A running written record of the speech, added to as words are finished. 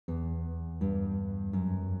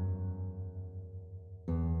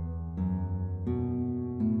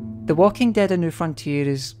The Walking Dead: A New Frontier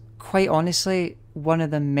is, quite honestly, one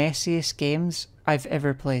of the messiest games I've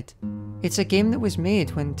ever played. It's a game that was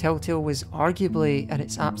made when Telltale was arguably at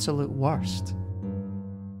its absolute worst.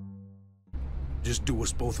 Just do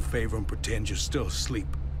us both a favor and pretend you're still asleep.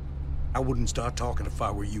 I wouldn't start talking if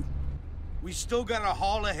I were you. We still got a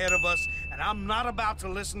haul ahead of us, and I'm not about to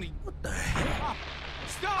listen to you. What the hell?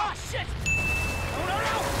 Stop! Oh, shit!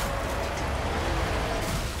 No!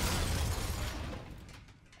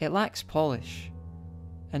 It lacks polish,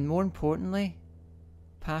 and more importantly,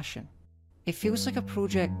 passion. It feels like a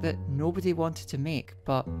project that nobody wanted to make,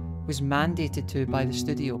 but was mandated to by the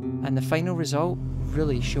studio, and the final result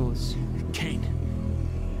really shows. Kate,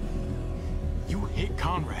 you hit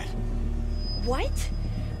Conrad. What?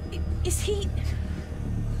 Is he...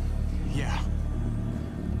 Yeah.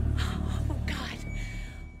 Oh, God.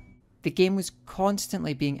 The game was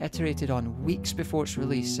constantly being iterated on weeks before its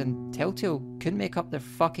release, and Telltale couldn't make up their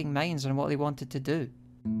fucking minds on what they wanted to do.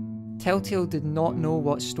 Telltale did not know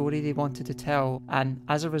what story they wanted to tell, and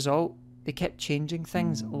as a result, they kept changing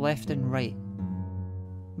things left and right.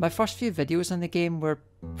 My first few videos on the game were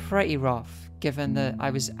pretty rough, given that I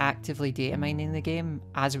was actively data mining the game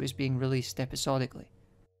as it was being released episodically.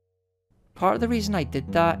 Part of the reason I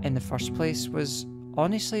did that in the first place was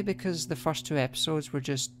honestly because the first 2 episodes were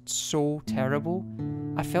just so terrible,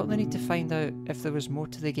 I felt the need to find out if there was more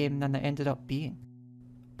to the game than there ended up being.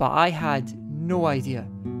 But I had no idea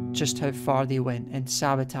just how far they went in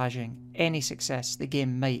sabotaging any success the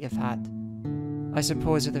game might have had. I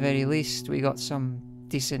suppose at the very least we got some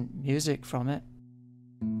decent music from it,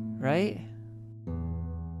 right?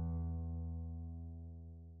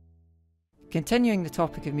 Continuing the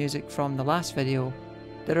topic of music from the last video,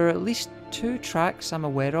 there are at least 2 tracks I'm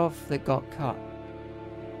aware of that got cut.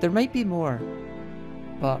 There might be more,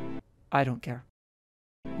 but I don't care.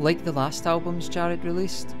 Like the last albums Jared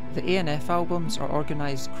released, the A&F albums are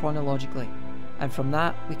organised chronologically, and from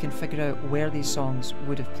that we can figure out where these songs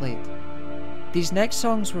would have played. These next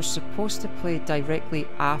songs were supposed to play directly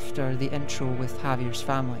after the intro with Javier's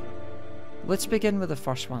family. Let's begin with the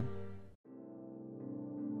first one.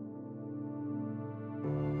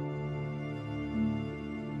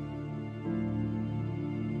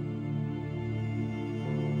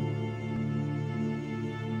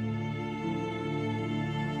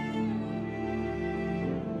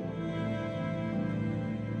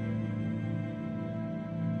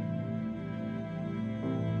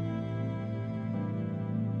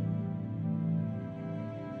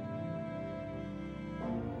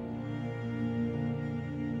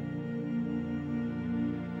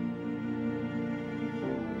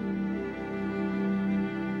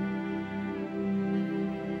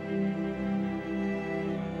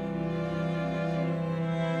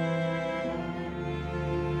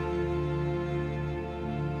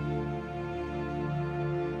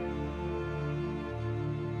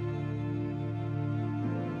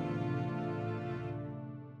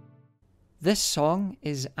 This song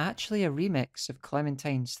is actually a remix of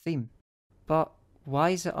Clementine's theme, but why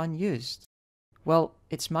is it unused? Well,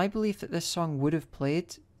 it's my belief that this song would have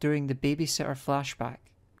played during the babysitter flashback.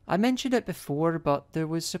 I mentioned it before, but there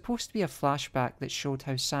was supposed to be a flashback that showed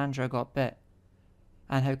how Sandra got bit,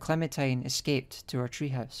 and how Clementine escaped to her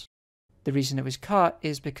treehouse. The reason it was cut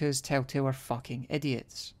is because Telltale are fucking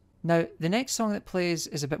idiots. Now, the next song that plays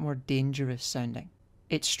is a bit more dangerous sounding.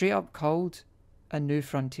 It's straight up called A New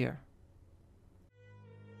Frontier.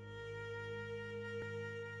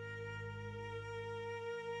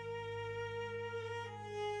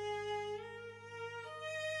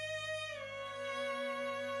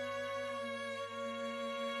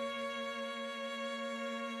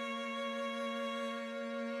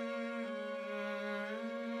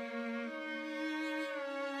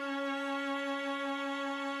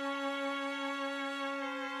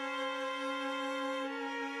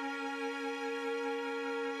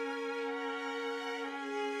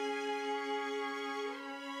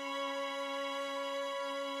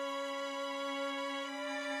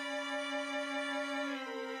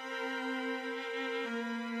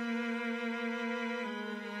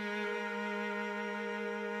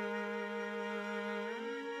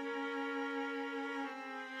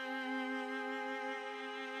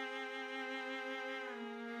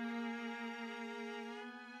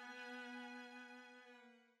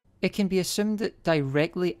 It can be assumed that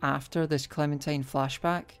directly after this Clementine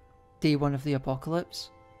flashback, day 1 of the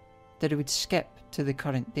apocalypse, that it would skip to the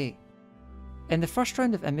current day. In the first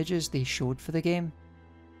round of images they showed for the game,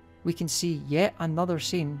 we can see yet another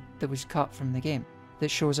scene that was cut from the game,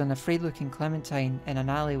 that shows an afraid looking Clementine in an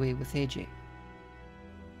alleyway with AJ.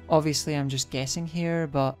 Obviously I'm just guessing here,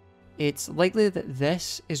 but it's likely that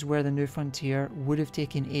this is where the New Frontier would have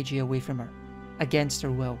taken AJ away from her, against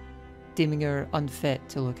her will, deeming her unfit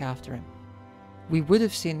to look after him. We would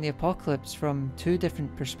have seen the apocalypse from two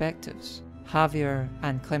different perspectives, Javier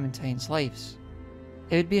and Clementine's lives.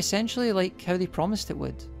 It would be essentially like how they promised it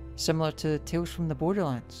would, similar to Tales from the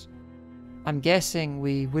Borderlands. I'm guessing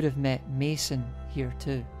we would have met Mason here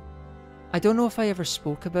too. I don't know if I ever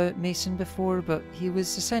spoke about Mason before, but he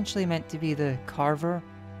was essentially meant to be the carver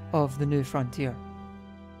of the New Frontier.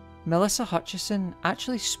 Melissa Hutchison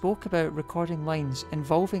actually spoke about recording lines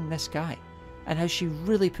involving this guy, and how she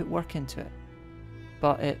really put work into it.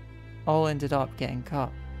 But it all ended up getting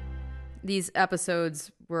cut. These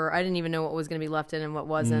episodes were, I didn't even know what was going to be left in and what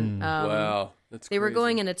wasn't. Wow, that's They crazy. were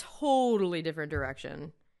going in a totally different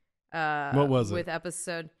direction. What was it? With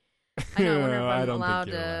episode... I know, I wonder if I'm I don't allowed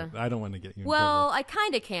think you're to... allowed. I don't want to get you in Well, trouble. I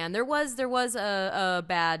kind of can. There was a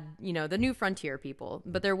bad, the New Frontier people,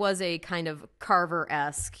 but there was a kind of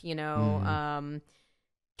Carver-esque,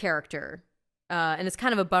 character. And it's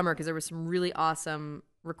kind of a bummer because there was some really awesome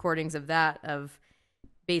recordings of that, of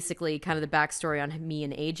basically kind of the backstory on me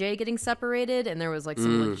and AJ getting separated, and there was like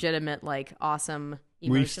some legitimate, like, awesome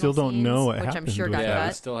emotional We still don't scenes, know what which I'm happened sure with got that. Yeah, we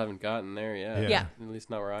cut. still haven't gotten there yet. Yeah. At least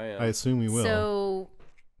not where I am. I assume we will. So,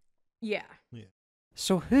 yeah.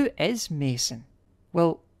 So who is Mason?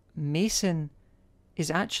 Well, Mason is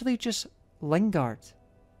actually just Lingard,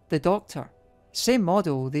 the Doctor. Same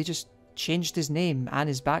model, they just changed his name and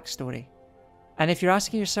his backstory. And if you're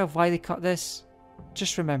asking yourself why they cut this,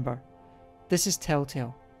 just remember, this is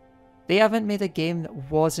Telltale. They haven't made a game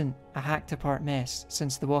that wasn't a hacked apart mess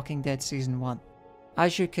since The Walking Dead Season 1.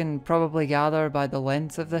 As you can probably gather by the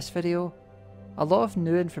length of this video, a lot of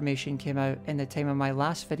new information came out in the time of my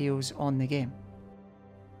last videos on the game.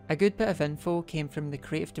 A good bit of info came from the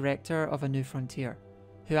creative director of A New Frontier,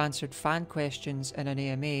 who answered fan questions in an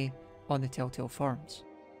AMA on the Telltale forums.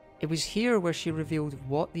 It was here where she revealed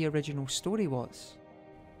what the original story was.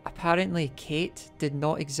 Apparently, Kett did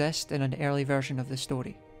not exist in an early version of the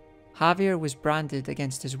story. Javier was branded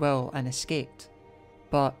against his will and escaped,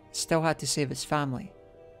 but still had to save his family,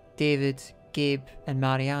 David, Gabe and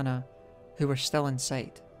Mariana, who were still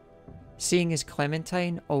inside. Seeing as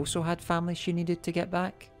Clementine also had family she needed to get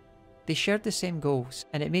back, they shared the same goals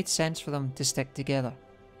and it made sense for them to stick together.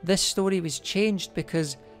 This story was changed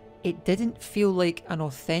because it didn't feel like an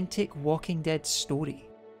authentic Walking Dead story.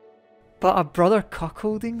 But a brother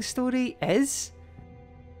cuckolding story is?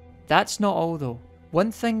 That's not all though.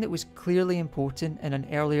 One thing that was clearly important in an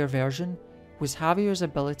earlier version was Javier's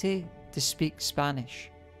ability to speak Spanish.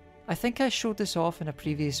 I think I showed this off in a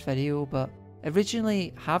previous video, but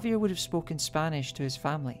originally Javier would have spoken Spanish to his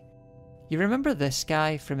family. You remember this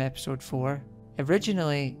guy from episode 4?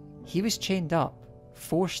 Originally, he was chained up,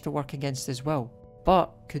 forced to work against his will,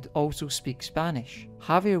 but could also speak Spanish.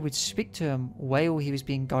 Javier would speak to him while he was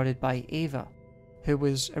being guarded by Ava, who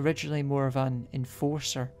was originally more of an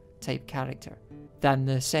enforcer type character than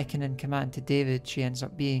the second in command to David she ends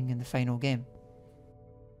up being in the final game.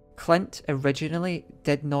 Clint originally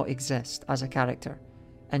did not exist as a character,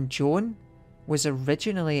 and Joan was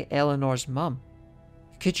originally Eleanor's mum.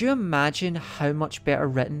 Could you imagine how much better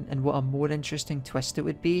written and what a more interesting twist it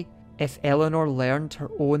would be if Eleanor learned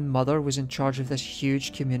her own mother was in charge of this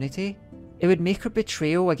huge community? It would make her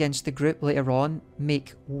betrayal against the group later on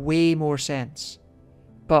make way more sense.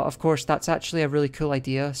 But of course that's actually a really cool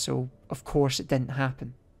idea, so of course it didn't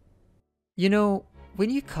happen. You know, when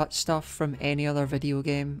you cut stuff from any other video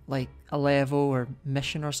game, like a level or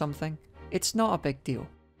mission or something, it's not a big deal.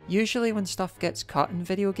 Usually when stuff gets cut in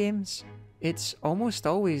video games, it's almost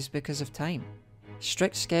always because of time.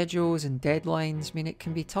 Strict schedules and deadlines mean it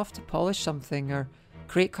can be tough to polish something or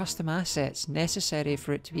create custom assets necessary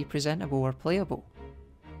for it to be presentable or playable.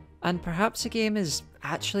 And perhaps a game is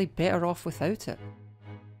actually better off without it.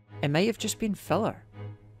 It might have just been filler.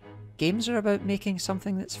 Games are about making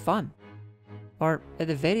something that's fun, or at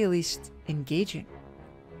the very least, engaging.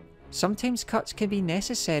 Sometimes cuts can be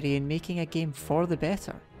necessary in making a game for the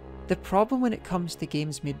better. The problem when it comes to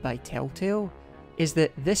games made by Telltale is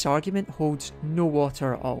that this argument holds no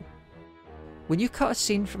water at all. When you cut a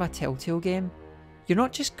scene from a Telltale game, you're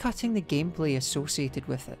not just cutting the gameplay associated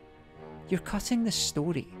with it, you're cutting the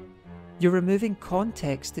story. You're removing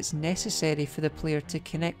context that's necessary for the player to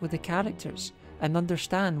connect with the characters and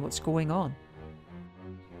understand what's going on.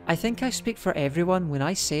 I think I speak for everyone when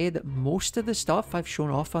I say that most of the stuff I've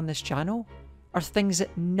shown off on this channel are things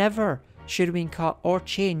that never should have been cut or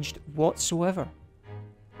changed whatsoever.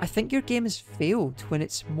 I think your game has failed when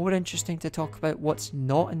it's more interesting to talk about what's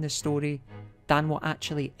not in the story than what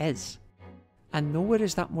actually is. and nowhere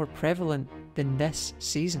is that more prevalent than this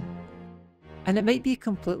season. And it might be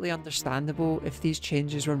completely understandable if these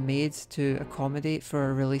changes were made to accommodate for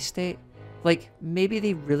a release date. Like, maybe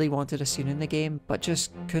they really wanted a scene in the game, but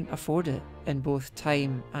just couldn't afford it in both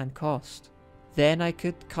time and cost. Then I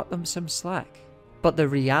could cut them some slack. But the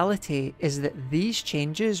reality is that these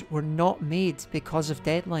changes were not made because of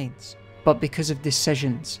deadlines, but because of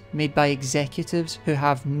decisions made by executives who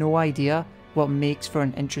have no idea what makes for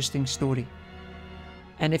an interesting story.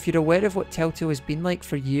 And if you're aware of what Telltale has been like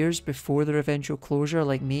for years before their eventual closure,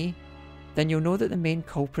 like me, then you'll know that the main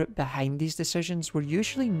culprit behind these decisions were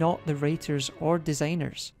usually not the writers or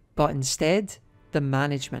designers, but instead the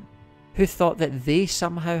management, who thought that they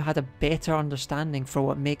somehow had a better understanding for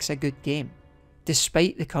what makes a good game,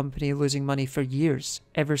 despite the company losing money for years,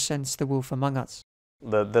 ever since The Wolf Among Us.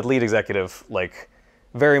 The lead executive, like,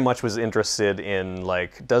 very much was interested in,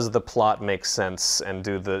 like, does the plot make sense, and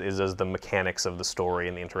does the mechanics of the story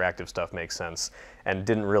and the interactive stuff make sense, and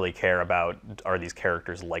didn't really care about, are these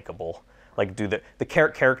characters likable? Like, do the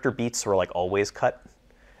character beats were, like, always cut?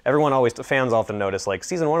 Fans often notice, like,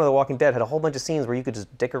 season 1 of The Walking Dead had a whole bunch of scenes where you could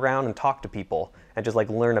just dick around and talk to people and just, like,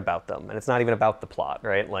 learn about them, and it's not even about the plot,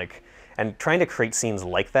 right? Like, and trying to create scenes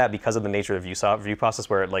like that because of the nature of the view process,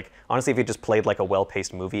 where, like, honestly, if it just played like a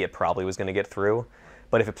well-paced movie, it probably was going to get through.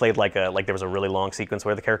 But if it played like there was a really long sequence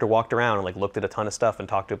where the character walked around and, like, looked at a ton of stuff and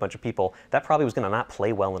talked to a bunch of people, that probably was going to not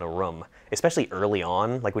play well in a room, especially early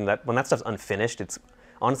on. Like, when that stuff's unfinished, it's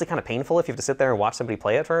honestly kind of painful if you have to sit there and watch somebody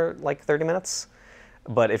play it for like 30 minutes.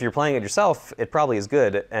 But if you're playing it yourself, it probably is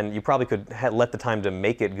good, and you probably could let the time to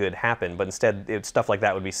make it good happen. But instead, stuff like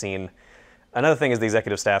that would be seen. Another thing is the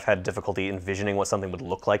executive staff had difficulty envisioning what something would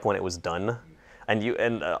look like when it was done.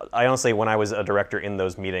 And I honestly, when I was a director in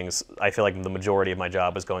those meetings, I feel like the majority of my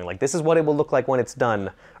job was going like, this is what it will look like when it's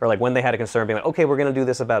done. Or like when they had a concern, being like, okay, we're going to do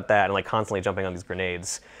this about that, and like constantly jumping on these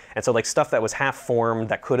grenades. And so like stuff that was half formed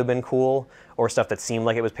that could have been cool, or stuff that seemed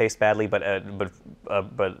like it was paced badly, but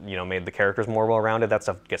you know, made the characters more well-rounded, that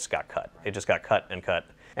stuff just got cut. It just got cut and cut.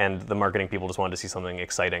 And the marketing people just wanted to see something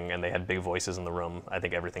exciting, and they had big voices in the room. I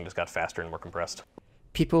think everything just got faster and more compressed.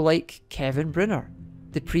 People like Kevin Brunner,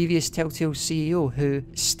 the previous Telltale CEO, who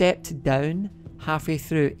stepped down halfway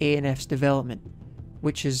through A&F's development,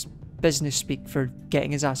 which is business speak for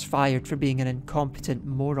getting his ass fired for being an incompetent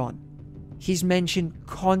moron. He's mentioned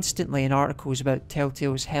constantly in articles about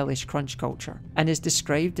Telltale's hellish crunch culture, and is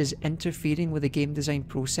described as interfering with the game design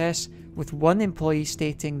process, with one employee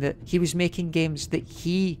stating that he was making games that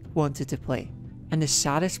he wanted to play. And the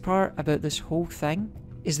saddest part about this whole thing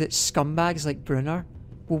is that scumbags like Brunner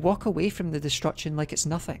will walk away from the destruction like it's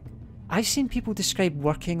nothing. I've seen people describe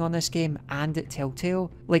working on this game and at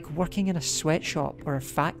Telltale like working in a sweatshop or a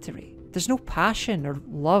factory. There's no passion or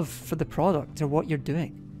love for the product or what you're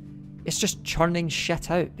doing. It's just churning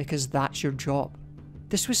shit out because that's your job.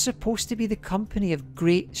 This was supposed to be the company of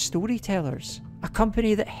great storytellers, a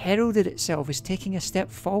company that heralded itself as taking a step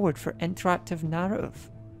forward for interactive narrative.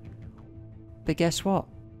 But guess what?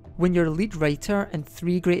 When your lead writer and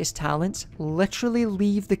 3 greatest talents literally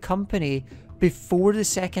leave the company before the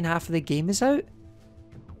second half of the game is out,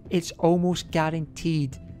 it's almost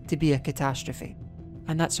guaranteed to be a catastrophe.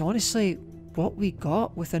 And that's honestly what we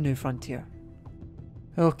got with A New Frontier.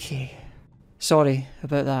 Okay, sorry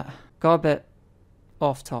about that. Got a bit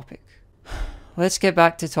off topic. Let's get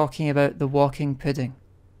back to talking about the walking pudding,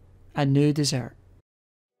 a new dessert.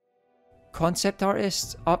 Concept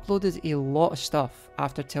artists uploaded a lot of stuff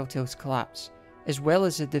after Telltale's collapse, as well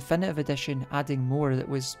as a definitive edition adding more that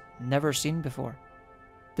was never seen before.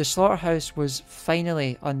 The Slaughterhouse was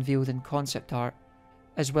finally unveiled in concept art,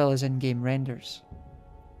 as well as in-game renders.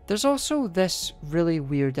 There's also this really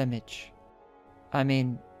weird image. I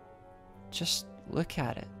mean, just look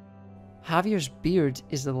at it. Javier's beard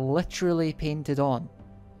is literally painted on,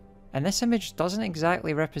 and this image doesn't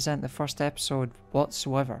exactly represent the first episode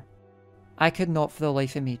whatsoever. I could not for the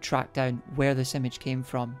life of me track down where this image came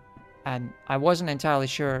from, and I wasn't entirely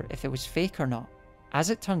sure if it was fake or not. As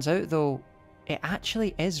it turns out though, it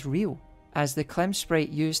actually is real, as the Clem sprite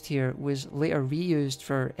used here was later reused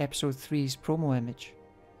for episode 3's promo image.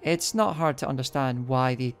 It's not hard to understand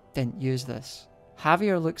why they didn't use this.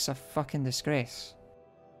 Javier looks a fucking disgrace.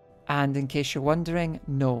 And in case you're wondering,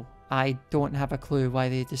 no, I don't have a clue why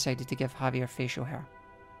they decided to give Javier facial hair.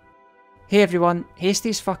 Hey everyone, hasty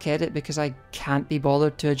as fuck edit because I can't be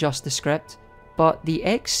bothered to adjust the script, but the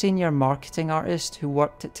ex-senior marketing artist who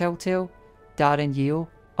worked at Telltale, Darren Yeo,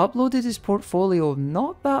 uploaded his portfolio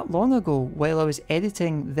not that long ago while I was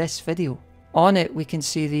editing this video. On it we can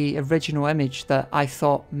see the original image that I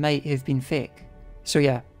thought might have been fake. So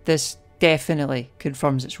yeah, this definitely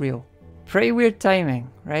confirms it's real. Pretty weird timing,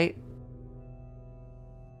 right?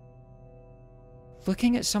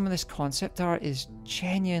 Looking at some of this concept art is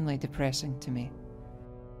genuinely depressing to me.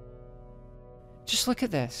 Just look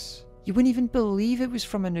at this. You wouldn't even believe it was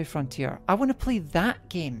from A New Frontier. I want to play that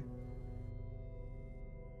game.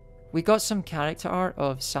 We got some character art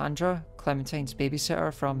of Sandra, Clementine's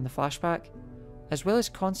babysitter from the flashback, as well as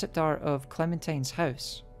concept art of Clementine's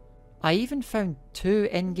house. I even found 2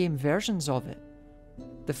 in-game versions of it.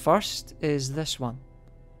 The first is this one.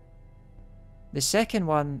 The second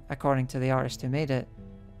one, according to the artist who made it,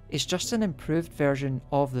 is just an improved version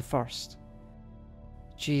of the first.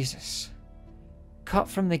 Jesus. Cut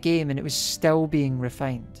from the game and it was still being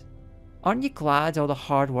refined. Aren't you glad all the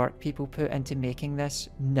hard work people put into making this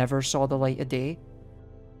never saw the light of day?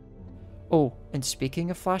 Oh, and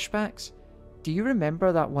speaking of flashbacks, do you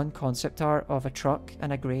remember that one concept art of a truck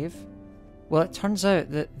and a grave? Well, it turns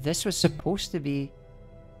out that this was supposed to be...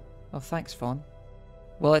 Oh, thanks, Fawn.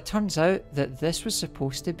 Well, it turns out that this was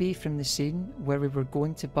supposed to be from the scene where we were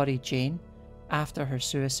going to bury Jane after her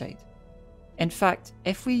suicide. In fact,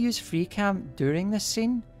 if we use FreeCam during this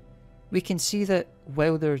scene, we can see that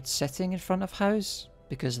while they're sitting in front of House,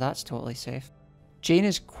 because that's totally safe, Jane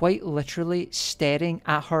is quite literally staring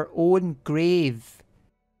at her own grave.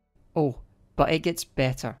 Oh, but it gets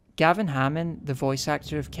better. Gavin Hammond, the voice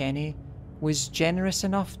actor of Kenny, was generous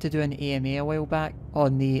enough to do an AMA a while back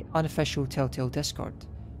on the unofficial Telltale Discord.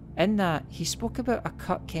 In that, he spoke about a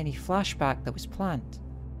cut Kenny flashback that was planned.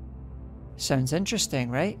 Sounds interesting,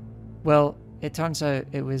 right? Well, it turns out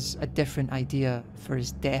it was a different idea for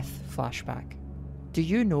his death flashback. Do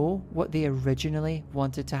you know what they originally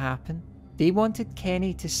wanted to happen? They wanted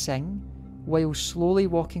Kenny to sing while slowly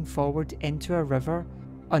walking forward into a river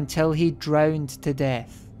until he drowned to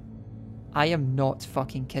death. I am not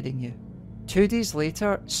fucking kidding you. 2 days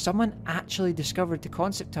later, someone actually discovered the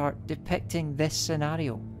concept art depicting this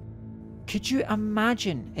scenario. Could you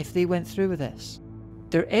imagine if they went through with this?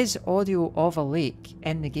 There is audio of a lake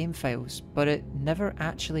in the game files, but it never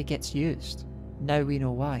actually gets used. Now we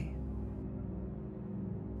know why.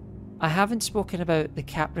 I haven't spoken about the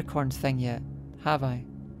Capricorn thing yet, have I?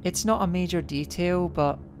 It's not a major detail,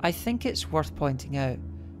 but I think it's worth pointing out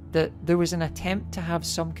that there was an attempt to have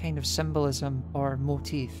some kind of symbolism or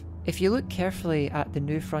motif. If you look carefully at the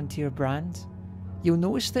New Frontier brand, you'll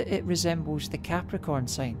notice that it resembles the Capricorn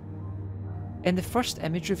sign. In the first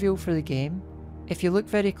image reveal for the game, if you look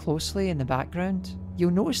very closely in the background,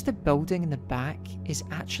 you'll notice the building in the back is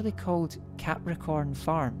actually called Capricorn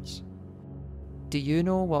Farms. Do you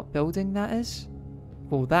know what building that is?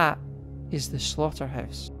 Well, that is the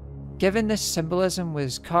Slaughterhouse. Given this symbolism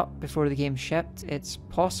was cut before the game shipped, it's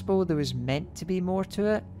possible there was meant to be more to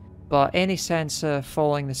it, but any sense of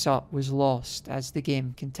following this up was lost as the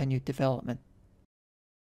game continued development.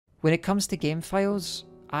 When it comes to game files,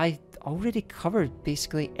 I already covered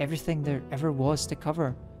basically everything there ever was to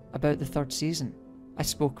cover about the 3rd season. I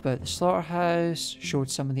spoke about the Slaughterhouse, showed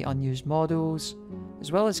some of the unused models,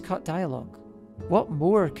 as well as cut dialogue. What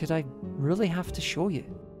more could I really have to show you?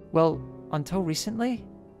 Well, until recently,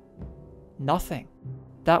 nothing.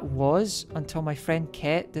 That was until my friend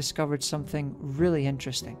Kett discovered something really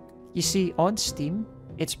interesting. You see, on Steam,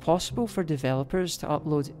 it's possible for developers to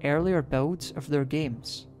upload earlier builds of their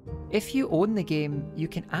games. If you own the game, you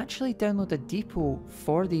can actually download a depot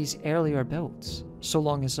for these earlier builds, so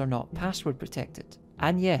long as they're not password protected.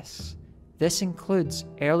 And yes, this includes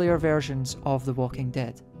earlier versions of The Walking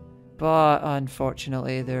Dead. But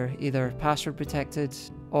unfortunately, they're either password protected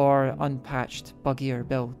or unpatched, buggier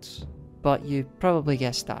builds. But you probably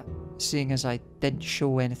guessed that, seeing as I didn't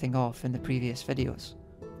show anything off in the previous videos.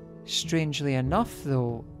 Strangely enough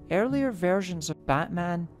though, earlier versions of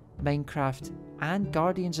Batman, Minecraft, and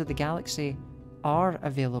Guardians of the Galaxy are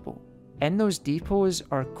available. In those depots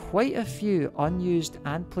are quite a few unused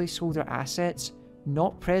and placeholder assets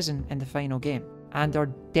not present in the final game, and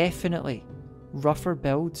are definitely rougher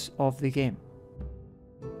builds of the game.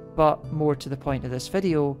 But more to the point of this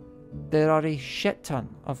video, there are a shit ton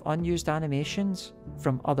of unused animations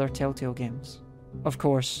from other Telltale games. Of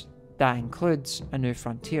course, that includes A New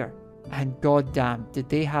Frontier, and goddamn did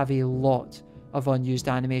they have a lot of unused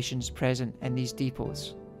animations present in these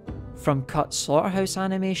depots. From cut Slaughterhouse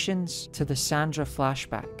animations to the Sandra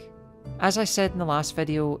flashback. As I said in the last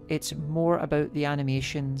video, it's more about the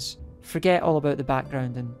animations. Forget all about the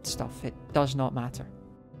background and stuff, it does not matter.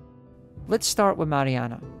 Let's start with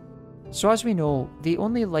Mariana. So as we know, the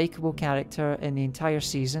only likeable character in the entire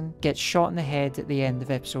season gets shot in the head at the end of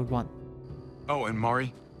episode 1. Oh, and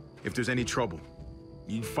Mari, if there's any trouble,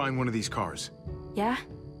 you find one of these cars. Yeah?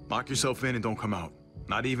 Lock yourself in and don't come out.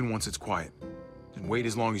 Not even once it's quiet. And wait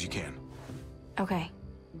as long as you can. Okay.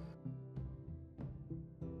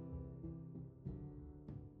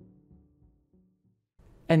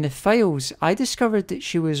 In the files, I discovered that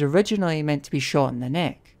she was originally meant to be shot in the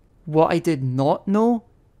neck. What I did not know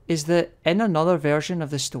is that in another version of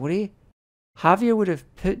the story, Javier would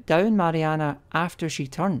have put down Mariana after she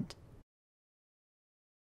turned.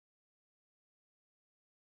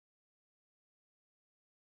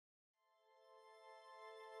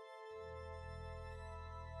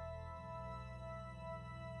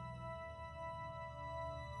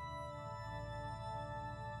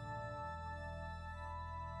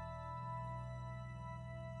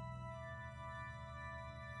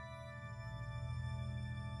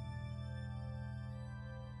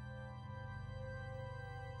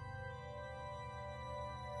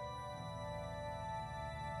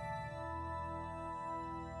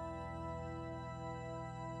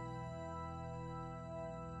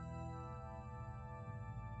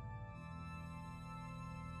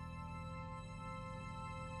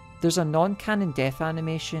 There's a non-canon death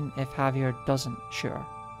animation if Javier doesn't shoot her.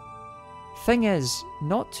 Thing is,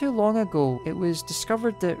 not too long ago it was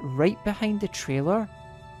discovered that right behind the trailer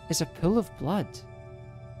is a pool of blood.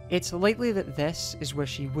 It's likely that this is where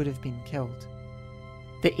she would have been killed.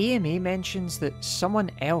 The AMA mentions that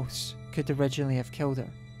someone else could originally have killed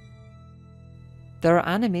her. There are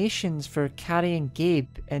animations for carrying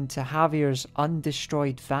Gabe into Javier's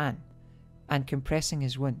undestroyed van and compressing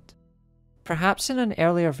his wound. Perhaps in an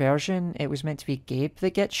earlier version it was meant to be Gabe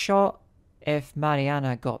that gets shot if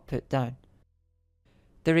Mariana got put down.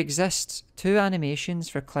 There exists 2 animations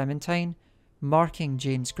for Clementine marking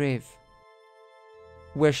Jane's grave,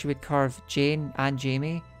 where she would carve Jane and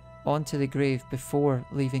Jamie onto the grave before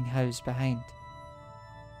leaving House behind.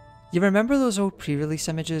 You remember those old pre-release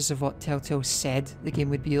images of what Telltale said the game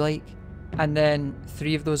would be like? And then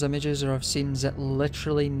 3 of those images are of scenes that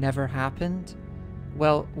literally never happened?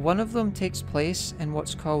 Well, one of them takes place in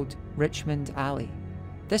what's called Richmond Alley.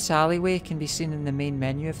 This alleyway can be seen in the main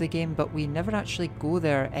menu of the game, but we never actually go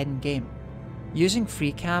there in-game. Using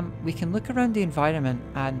FreeCam, we can look around the environment,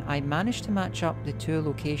 and I managed to match up the 2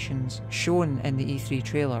 locations shown in the E3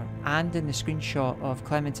 trailer and in the screenshot of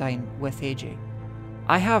Clementine with AJ.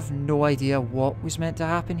 I have no idea what was meant to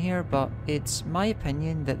happen here, but it's my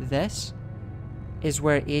opinion that this is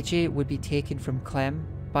where AJ would be taken from Clem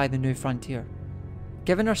by the New Frontier.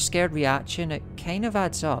 Given her scared reaction, it kind of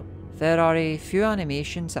adds up. There are a few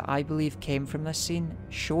animations that I believe came from this scene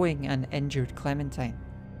showing an injured Clementine.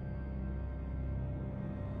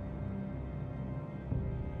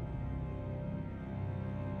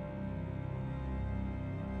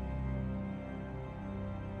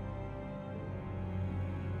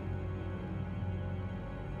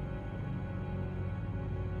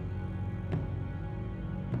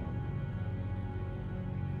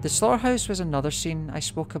 The Slaughterhouse was another scene I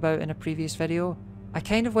spoke about in a previous video. I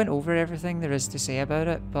kind of went over everything there is to say about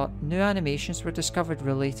it, but new animations were discovered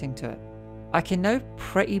relating to it. I can now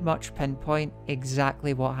pretty much pinpoint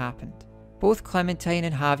exactly what happened. Both Clementine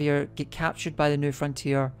and Javier get captured by the New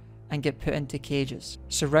Frontier and get put into cages,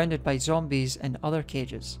 surrounded by zombies in other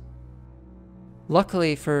cages.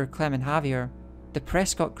 Luckily for Clem and Javier, the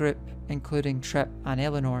Prescott group, including Tripp and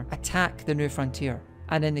Eleanor, attack the New Frontier,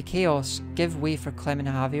 and in the chaos give way for Clem and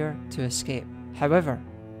Javier to escape. However,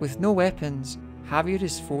 with no weapons, Javier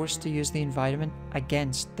is forced to use the environment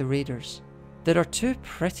against the raiders. There are 2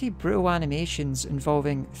 pretty brutal animations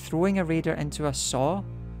involving throwing a raider into a saw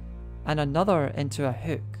and another into a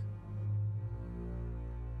hook.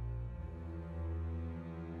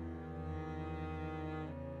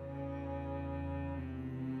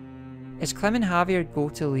 As Clem and Javier go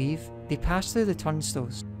to leave, they pass through the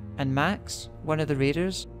turnstiles, and Max, one of the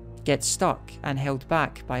raiders, gets stuck and held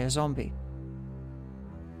back by a zombie.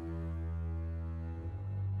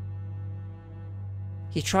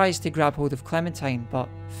 He tries to grab hold of Clementine, but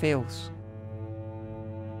fails.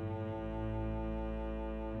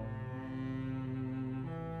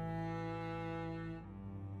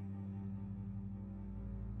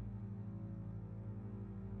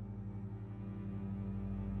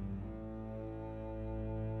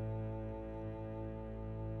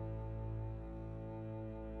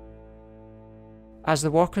 As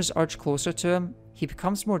the walkers urge closer to him, he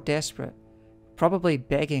becomes more desperate, probably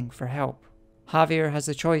begging for help. Javier has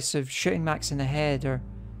the choice of shooting Max in the head or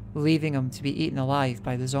leaving him to be eaten alive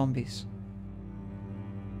by the zombies.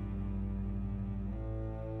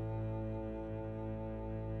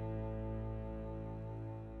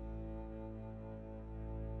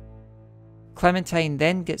 Clementine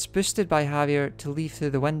then gets boosted by Javier to leave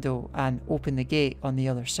through the window and open the gate on the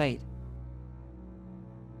other side.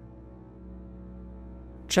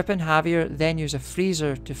 Tripp and Javier then use a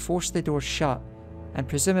freezer to force the door shut, and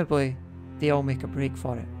presumably they all make a break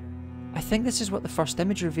for it. I think this is what the first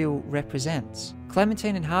image reveal represents.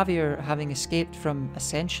 Clementine and Javier having escaped from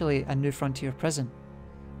essentially a New Frontier prison,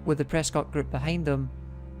 with the Prescott group behind them,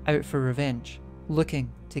 out for revenge, looking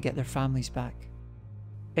to get their families back.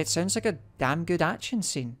 It sounds like a damn good action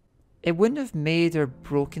scene. It wouldn't have made or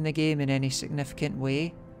broken the game in any significant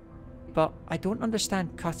way, but I don't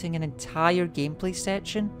understand cutting an entire gameplay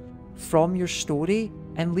section from your story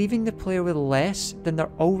and leaving the player with less than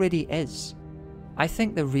there already is. I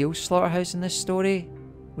think the real Slaughterhouse in this story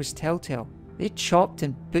was Telltale. They chopped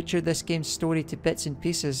and butchered this game's story to bits and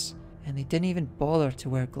pieces, and they didn't even bother to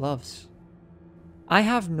wear gloves. I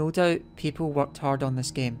have no doubt people worked hard on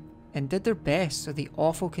this game and did their best with the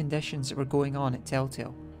awful conditions that were going on at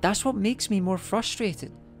Telltale. That's what makes me more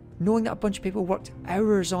frustrated, knowing that a bunch of people worked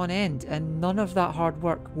hours on end and none of that hard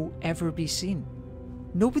work will ever be seen.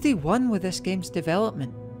 Nobody won with this game's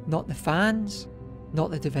development. Not the fans,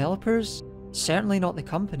 not the developers, certainly not the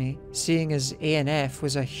company, seeing as A&F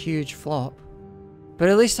was a huge flop. But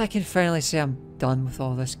at least I can finally say I'm done with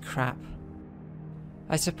all this crap.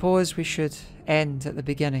 I suppose we should end at the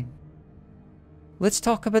beginning. Let's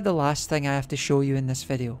talk about the last thing I have to show you in this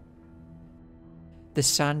video. The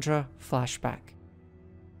Sandra flashback.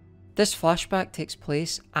 This flashback takes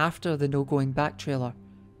place after the No Going Back trailer,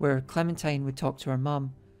 where Clementine would talk to her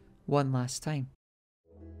mum one last time.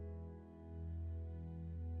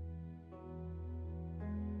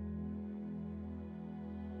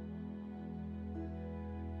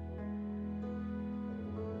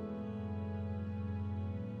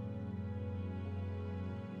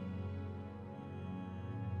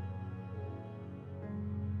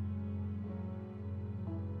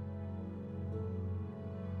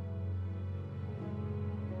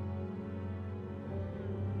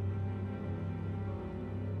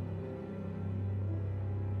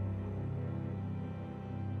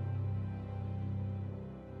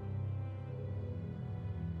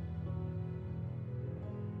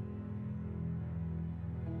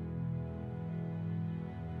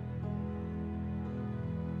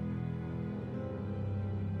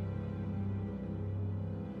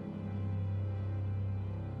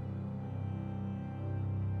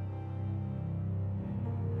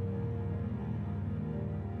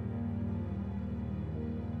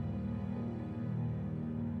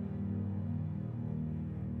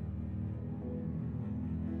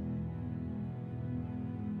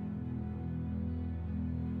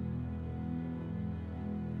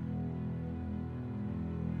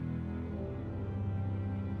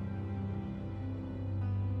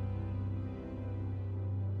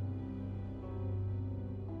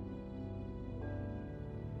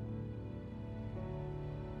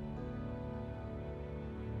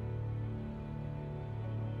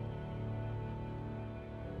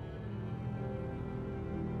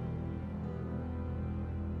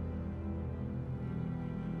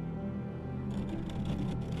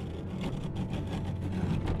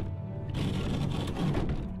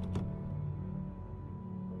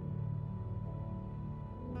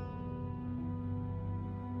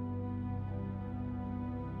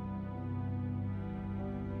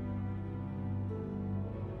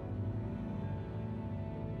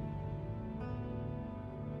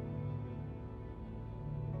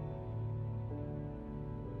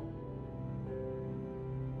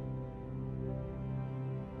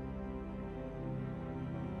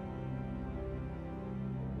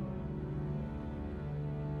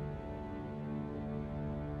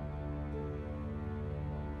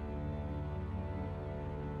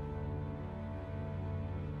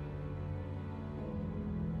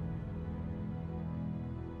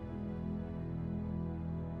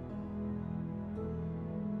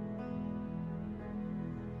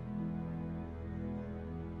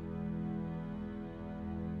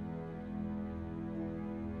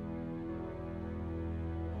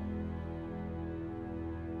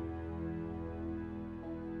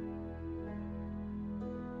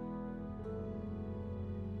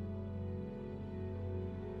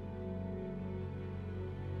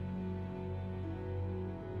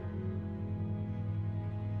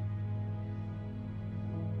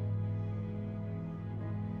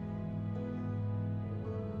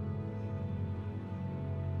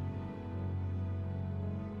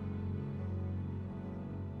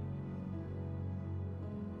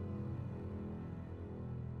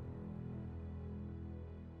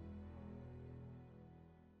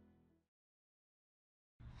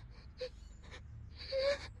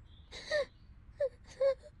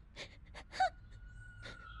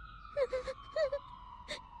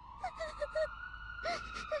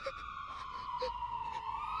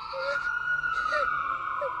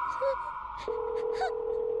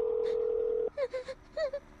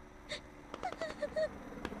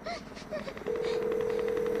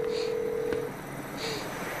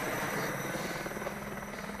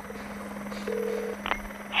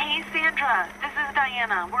 Hey, Sandra. This is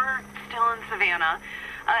Diana. We're still in Savannah.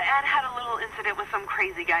 Ed had a little incident with some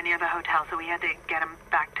crazy guy near the hotel, so we had to get him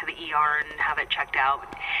back to the ER and have it checked out.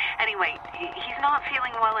 Anyway, he's not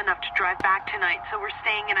feeling well enough to drive back tonight, so we're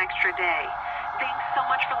staying an extra day. Thanks so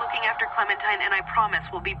much for looking after Clementine, and I promise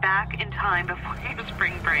we'll be back in time before your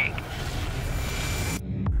spring break.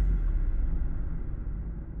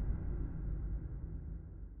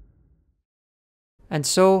 And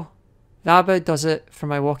so, that about does it for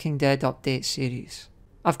my Walking Dead update series.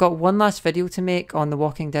 I've got one last video to make on the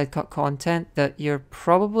Walking Dead cut content that you're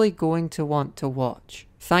probably going to want to watch.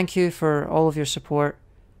 Thank you for all of your support,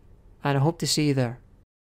 and I hope to see you there.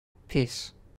 Peace.